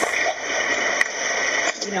place.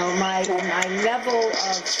 My level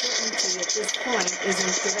of certainty at this point is in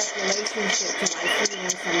direct relationship to my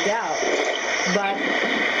freedom from doubt. But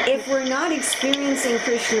if we're not experiencing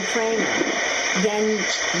Krishna Prema, then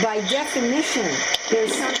by definition,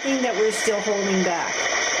 there's something that we're still holding back.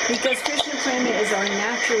 Because Krishna Prema is our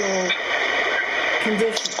natural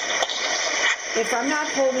condition. If I'm not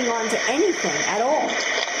holding on to anything at all,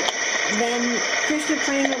 then Krishna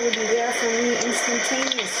Prema will be there for me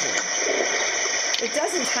instantaneously. It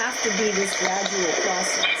doesn't have to be this gradual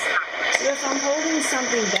process. So if I'm holding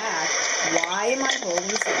something back, why am I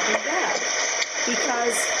holding something back?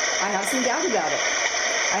 Because I have some doubt about it.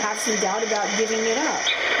 I have some doubt about giving it up.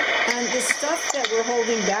 And the stuff that we're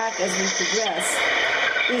holding back as we progress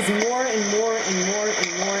is more and more and more and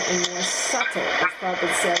more and more subtle, as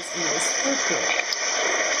Prabhupada says in this purport.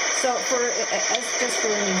 So just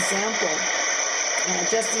for an example,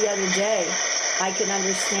 just the other day, I can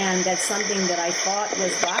understand that something that I thought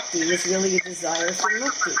was bhakti was really a desire for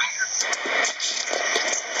mukti.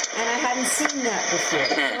 And I hadn't seen that before.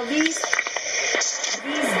 So these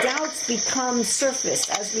doubts become surfaced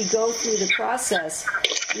as we go through the process.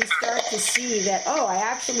 We start to see that, I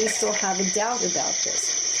actually still have a doubt about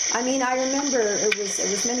this. I mean, I remember it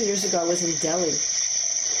was many years ago. I was in Delhi,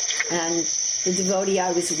 and the devotee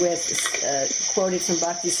I was with quoted from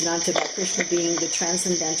Bhaktisiddhanta about Krishna being the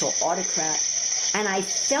transcendental autocrat. And I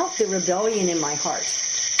felt the rebellion in my heart.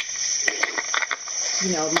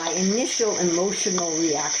 My initial emotional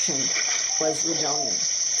reaction was rebellion.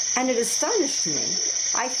 And it astonished me.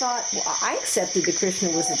 I thought, I accepted that Krishna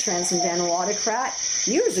was the transcendental autocrat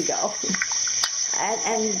years ago.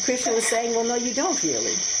 and Krishna was saying, well, no, you don't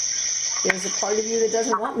really. There's a part of you that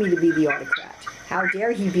doesn't want me to be the autocrat. How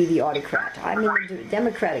dare he be the autocrat? I'm in a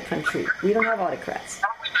democratic country. We don't have autocrats.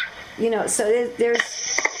 So there's...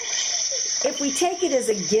 If we take it as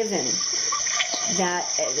a given that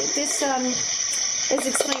this is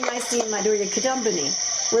explained nicely in Madhurya Kadambini,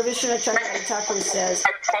 where Vishwanath Chakravarti Thakur says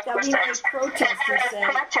that we may protest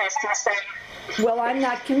and say, well, I'm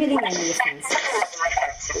not committing any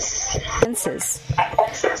offenses.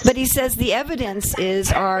 But he says the evidence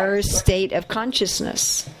is our state of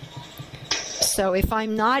consciousness. So if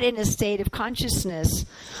I'm not in a state of consciousness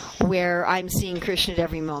where I'm seeing Krishna at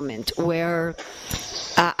every moment, where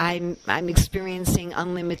I'm experiencing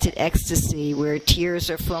unlimited ecstasy where tears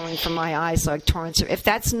are flowing from my eyes like torrents. If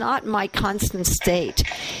that's not my constant state,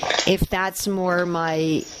 if that's more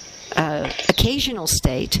my occasional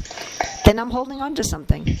state, then I'm holding on to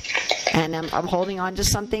something. And I'm holding on to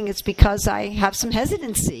something, it's because I have some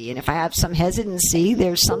hesitancy. And if I have some hesitancy,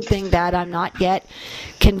 there's something that I'm not yet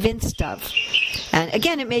convinced of. And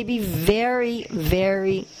again, it may be very,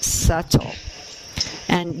 very subtle.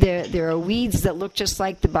 And there are weeds that look just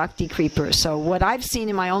like the bhakti creeper. So what I've seen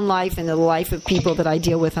in my own life and the life of people that I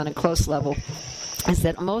deal with on a close level is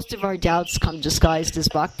that most of our doubts come disguised as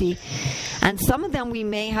bhakti. And some of them we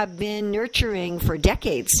may have been nurturing for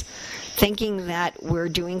decades, thinking that we're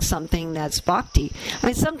doing something that's bhakti. I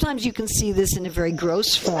mean, sometimes you can see this in a very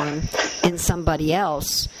gross form in somebody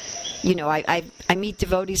else. You know, I meet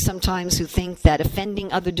devotees sometimes who think that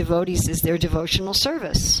offending other devotees is their devotional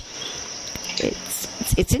service.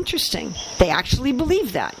 It's interesting. They actually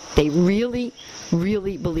believe that. They really,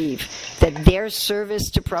 really believe that their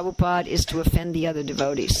service to Prabhupada is to offend the other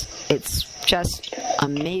devotees. It's just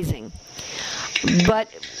amazing. But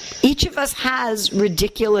each of us has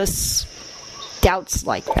ridiculous doubts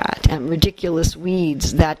like that and ridiculous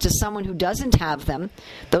weeds that to someone who doesn't have them,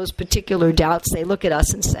 those particular doubts, they look at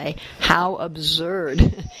us and say, how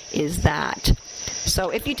absurd is that?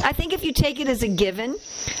 So I think if you take it as a given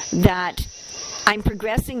that I'm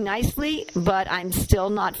progressing nicely, but I'm still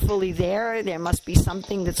not fully there, there must be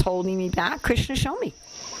something that's holding me back, Krishna, show me.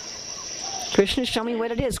 Krishna, show me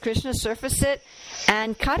what it is. Krishna, surface it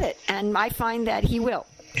and cut it. And I find that he will.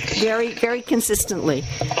 Very, very consistently.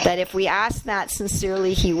 That if we ask that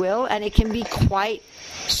sincerely, he will. And it can be quite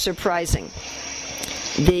surprising.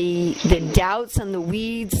 The doubts and the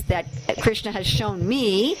weeds that Krishna has shown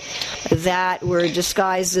me that were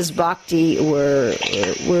disguised as bhakti were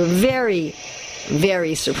very,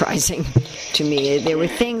 very surprising to me. There were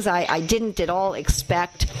things I didn't at all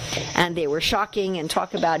expect, and they were shocking. And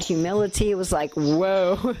talk about humility, it was like,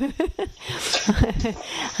 whoa.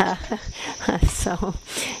 So,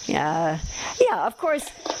 yeah, of course,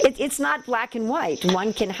 it's not black and white.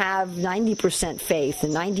 One can have 90% faith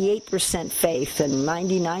and 98% faith and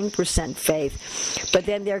 99% faith. But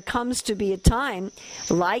then there comes to be a time,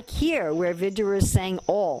 like here, where Vidura is saying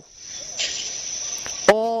all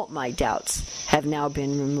my doubts have now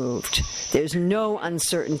been removed. There's no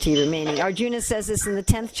uncertainty remaining. Arjuna says this in the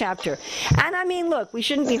 10th chapter. And I mean, look, we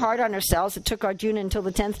shouldn't be hard on ourselves. It took Arjuna until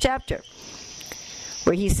the 10th chapter,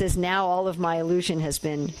 where he says, now all of my illusion has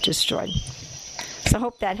been destroyed. So I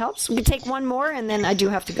hope that helps. We can take one more, and then I do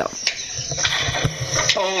have to go.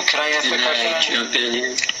 Oh, can I ask a question? Jump in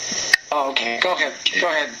here? Oh, okay. Go ahead,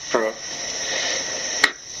 Prabhu.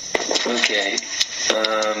 Okay.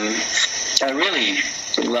 I really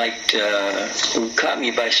liked, it caught me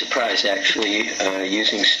by surprise, actually,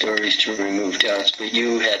 using stories to remove doubts. But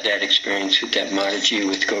you had that experience with that Mataji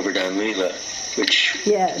with Govardhan Leela, which,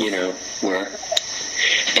 yes, were.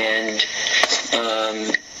 And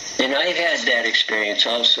I've had that experience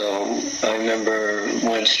also. I remember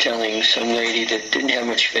once telling some lady that didn't have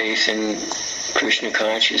much faith in Krishna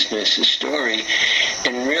consciousness a story,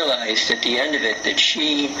 and realized at the end of it that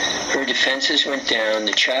her defenses went down,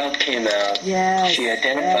 the child came out, yes, she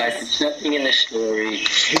identified something in the story,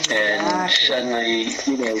 exactly, and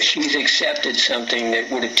suddenly, she's accepted something that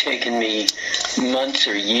would have taken me months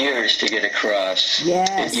or years to get across,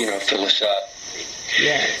 yes, philosophically.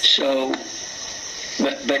 Yes. So,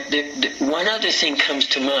 but the one other thing comes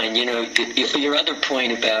to mind, your other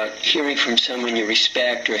point about hearing from someone you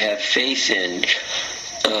respect or have faith in,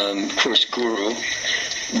 of course, guru,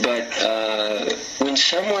 but when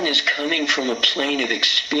someone is coming from a plane of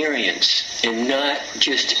experience and not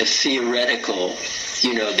just a theoretical,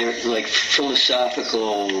 they're like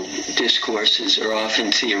philosophical discourses are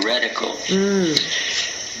often theoretical.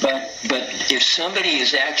 But if somebody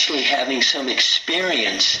is actually having some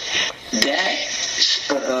experience, that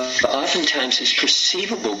oftentimes is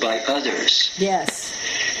perceivable by others. Yes.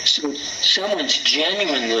 So someone's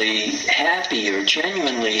genuinely happy or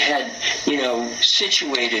genuinely had,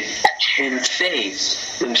 situated in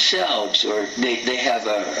faith themselves, or they have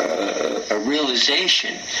a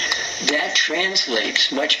realization, that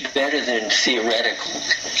translates much better than theoretical,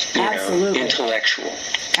 Absolutely. Intellectual.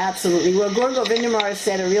 Absolutely. Well, Gaur Govinda Maharaj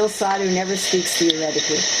said a real sadhu never speaks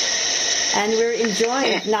theoretically. And we're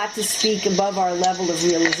enjoined not to speak above our level of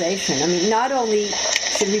realization. I mean, not only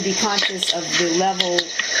should we be conscious of the level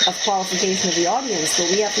of qualification of the audience, but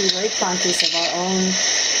we have to be very conscious of our own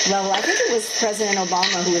level. I think it was President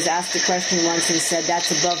Obama who was asked a question once and said,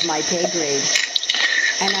 that's above my pay grade.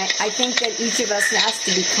 And I think that each of us has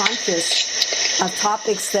to be conscious of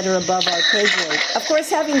topics that are above our pay grade. Of course,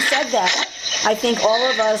 having said that, I think all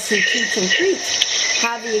of us who teach and preach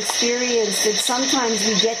have the experience that sometimes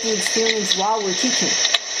we get the experience while we're teaching.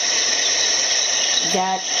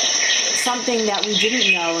 That something that we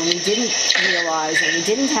didn't know and we didn't realize and we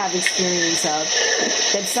didn't have experience of,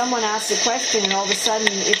 that someone asks a question and all of a sudden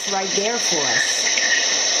it's right there for us.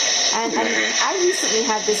 And I recently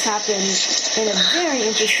had this happen in a very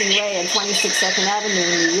interesting way on 26 2nd Avenue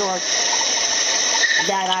in New York,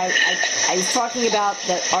 that I was talking about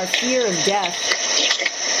that our fear of death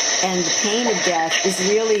and the pain of death is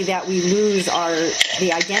really that we lose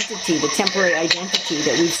the identity, the temporary identity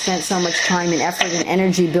that we've spent so much time and effort and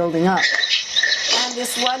energy building up. And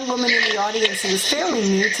this one woman in the audience who was fairly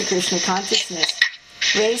new to Krishna consciousness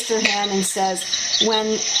raised her hand and says,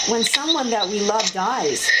 when someone that we love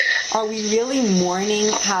dies, are we really mourning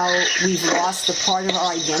how we've lost a part of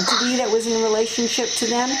our identity that was in relationship to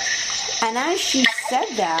them? And as she said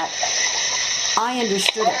that, I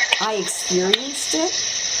understood it. I experienced it.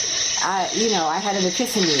 I had an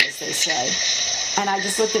epiphany, as they say. And I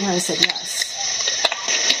just looked at her and said, yes.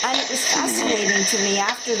 And it was fascinating to me.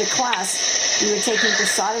 After the class, we were taking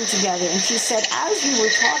prasadam together, and she said, as you were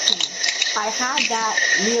talking, I had that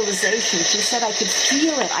realization. She said, I could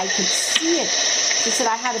feel it. I could see it. She said,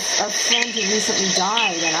 I had a friend who recently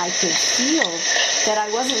died, and I could feel that I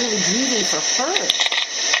wasn't really grieving for her,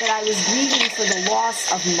 that I was grieving for the loss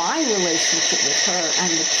of my relationship with her and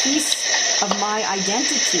the piece of my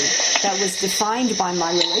identity that was defined by my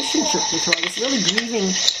relationship with her. I was really grieving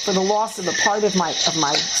for the loss of a part of my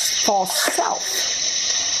false self.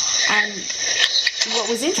 And what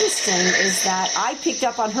was interesting is that I picked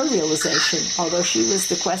up on her realization, although she was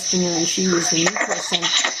the questioner and she was the new person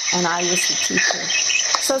and I was the teacher.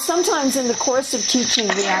 So sometimes in the course of teaching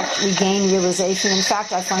we gain realization. In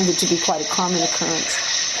fact, I find it to be quite a common occurrence.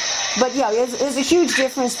 But yeah, there's a huge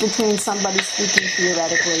difference between somebody speaking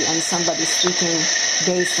theoretically and somebody speaking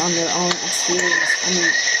based on their own experience. I mean,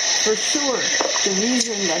 for sure, the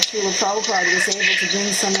reason that Srila Prabhupada was able to bring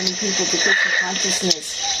so many people to Krishna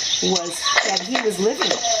consciousness was that he was living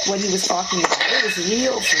what he was talking about. It was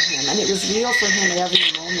real for him, and it was real for him at every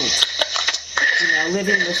moment.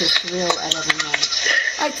 Living with a thrill at every moment.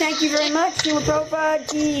 I thank you very much, Srila Prabhupada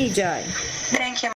Ki Jai.